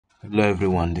Hello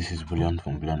everyone, this is Bullion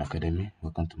from Bullion Academy.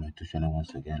 Welcome to my YouTube channel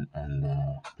once again, and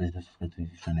please subscribe to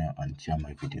this channel and share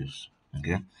my videos.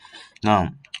 Okay, now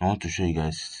I want to show you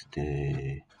guys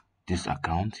this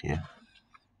account here.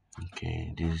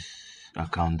 Okay, this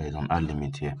account that is on ad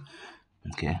limit here.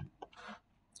 Okay,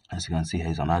 as you can see, here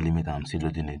is on ad limit, and I'm still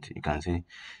loading it. You can see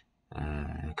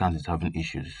the account is having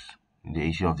issues. The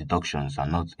issue of deductions are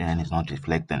not and is not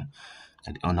reflecting.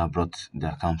 And the owner brought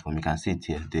the account from. You can see it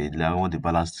here. The level, the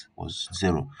balance was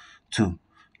 0, 2.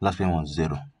 Last payment was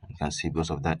 0. You can see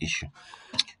because of that issue.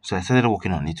 So I started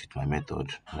working on it with my method,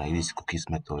 like this cookies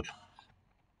method.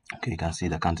 Okay, you can see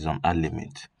the account is on ad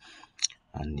limit,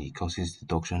 and the causes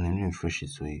deduction. Let me refresh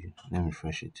it. Let me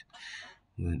refresh it.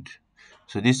 Good.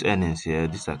 So this earnings here,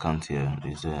 this account here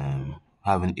is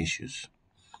having issues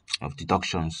of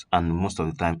deductions, and most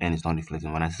of the time N is not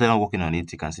reflecting. When I start working on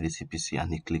it, you can see the CPC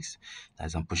and it clicks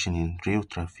as I'm pushing in real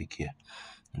traffic here.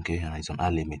 Okay, and it's on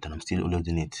our limit and I'm still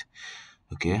loading it.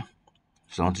 Okay,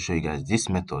 so I want to show you guys this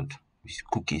method with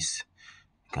cookies.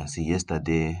 You can see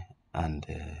yesterday and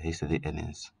yesterday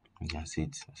earnings. You can see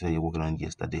it. So you're working on it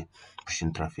yesterday,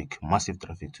 pushing traffic, massive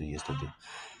traffic to yesterday,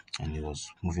 and it was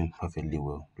moving perfectly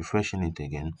well. Refreshing it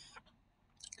again,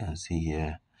 you can see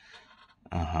here.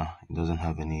 It doesn't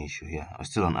have any issue here. I'm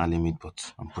still on our limit,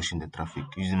 but I'm pushing the traffic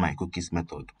using my cookies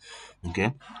method.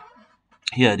 Okay,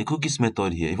 here the cookies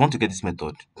method here. If you want to get this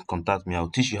method, contact me. I'll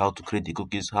teach you how to create the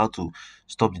cookies, how to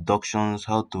stop deductions,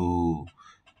 how to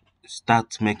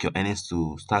make your earnings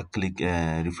to start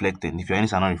reflecting. If your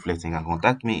earnings are not reflecting, you can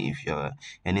contact me. If your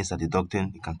earnings are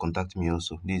deducting, you can contact me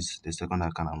also. This is the second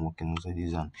account I'm working on. So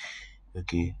this one,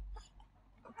 okay,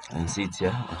 and see it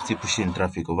here. I'm still pushing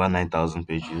traffic over 9,000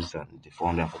 page views and the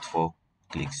 444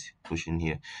 clicks pushing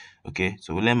here. Okay,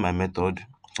 so we learn my method.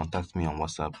 Contact me on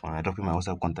WhatsApp. I drop in my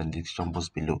WhatsApp contact description box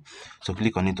below. So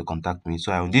click on it to contact me.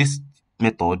 So this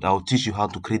method, I'll teach you how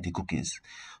to create the cookies.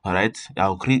 All right,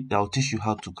 I'll teach you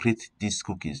how to create these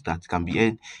cookies that can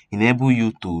be enable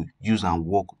you to use and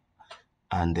work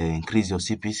and increase your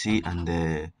CPC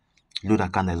and load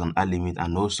account that is on ad limit,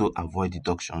 and also avoid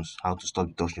deductions. How to stop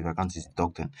deduction if your account is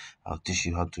deducting. I'll teach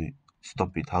you how to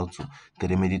stop it, how to the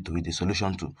remedy to it, the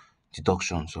solution to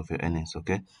deductions of your earnings.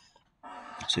 Okay,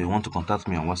 so you want to contact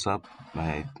me on WhatsApp,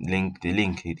 my link,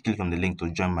 you click on the link to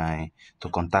join to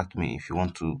contact me if you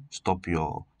want to stop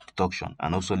your deduction,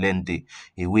 and also learn the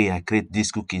way I create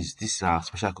these cookies. These are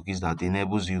special cookies that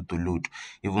enables you to load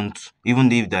even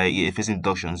if you're facing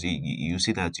deductions. You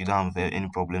see that you don't have any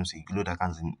problems. You load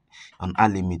accounts on our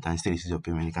limit and still receive your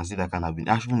payment. You can see that kind of been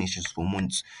having issues for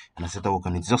months, and I started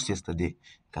working on it just yesterday.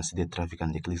 You can see the traffic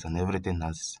and the clicks and everything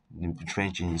has been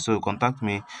changing. So contact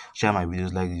me, share my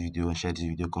videos, like this video and share this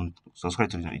video. Subscribe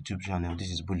to the YouTube channel.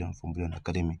 This is Bullion from Bullion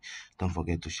Academy. Don't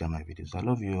forget to share my videos. I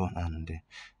love you all, and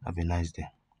have a nice day.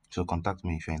 So contact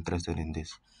me if you're interested in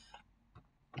this.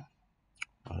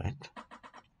 All right.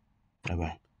 Bye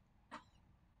bye.